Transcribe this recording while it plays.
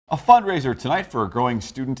A fundraiser tonight for a growing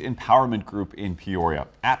student empowerment group in Peoria.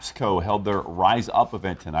 Appsco held their Rise Up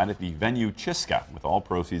event tonight at the venue Chiska, with all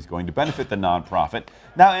proceeds going to benefit the nonprofit,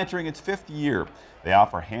 now entering its 5th year. They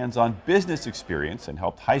offer hands-on business experience and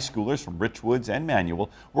helped high schoolers from Richwoods and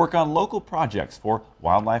Manual work on local projects for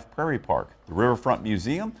Wildlife Prairie Park, the Riverfront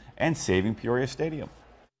Museum, and Saving Peoria Stadium.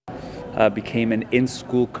 Became an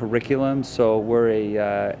in-school curriculum, so we're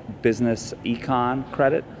a business econ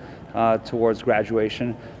credit towards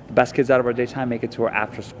graduation. The best kids out of our daytime make it to our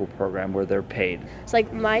after-school program where they're paid. So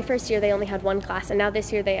like my first year they only had 1 class, and now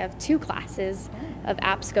this year they have 2 classes of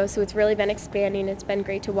Appsco, so it's really been expanding. It's been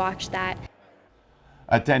great to watch that.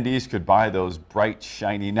 Attendees could buy those bright,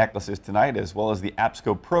 shiny necklaces tonight, as well as the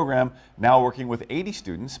Appsco program, now working with 80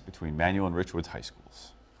 students between Manual and Richwoods high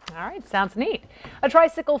schools. All right, sounds neat. A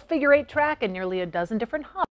tricycle figure-8 track and nearly a dozen different hubs.